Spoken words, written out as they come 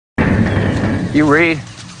You read?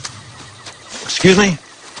 Excuse me?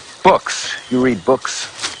 Books. You read books?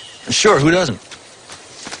 Sure, who doesn't?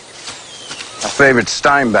 My favorite's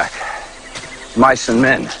Steinbeck. Mice and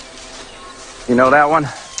Men. You know that one?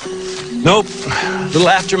 Nope. A little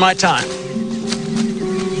after my time.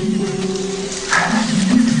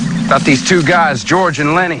 About these two guys, George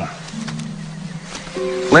and Lenny.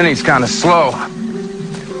 Lenny's kind of slow,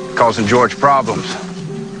 causing George problems.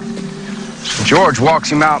 So George walks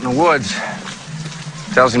him out in the woods,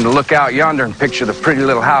 tells him to look out yonder and picture the pretty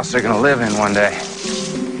little house they're going to live in one day.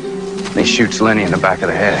 And he shoots Lenny in the back of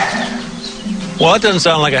the head. Well, that doesn't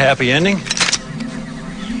sound like a happy ending.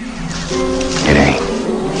 It ain't.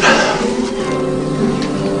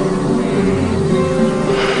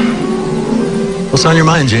 What's on your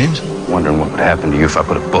mind, James? Wondering what would happen to you if I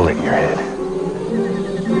put a bullet in your head.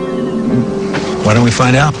 Why don't we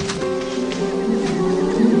find out?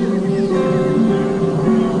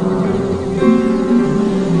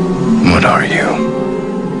 What are you?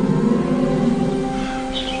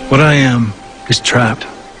 What I am is trapped.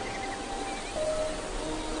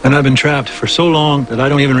 And I've been trapped for so long that I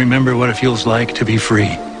don't even remember what it feels like to be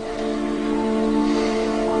free.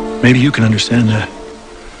 Maybe you can understand that.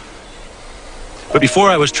 But before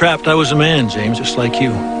I was trapped, I was a man, James, just like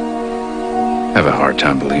you. I have a hard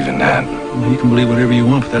time believing that. Well, you can believe whatever you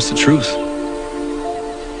want, but that's the truth.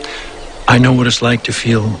 I know what it's like to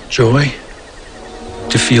feel joy,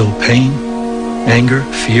 to feel pain, anger,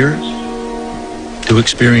 fear, to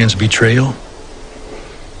experience betrayal.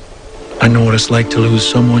 I know what it's like to lose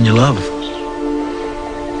someone you love.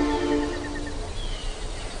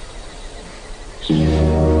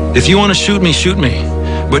 If you want to shoot me, shoot me.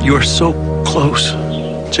 But you're so close,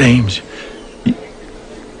 James.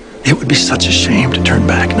 It would be such a shame to turn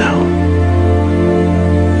back now.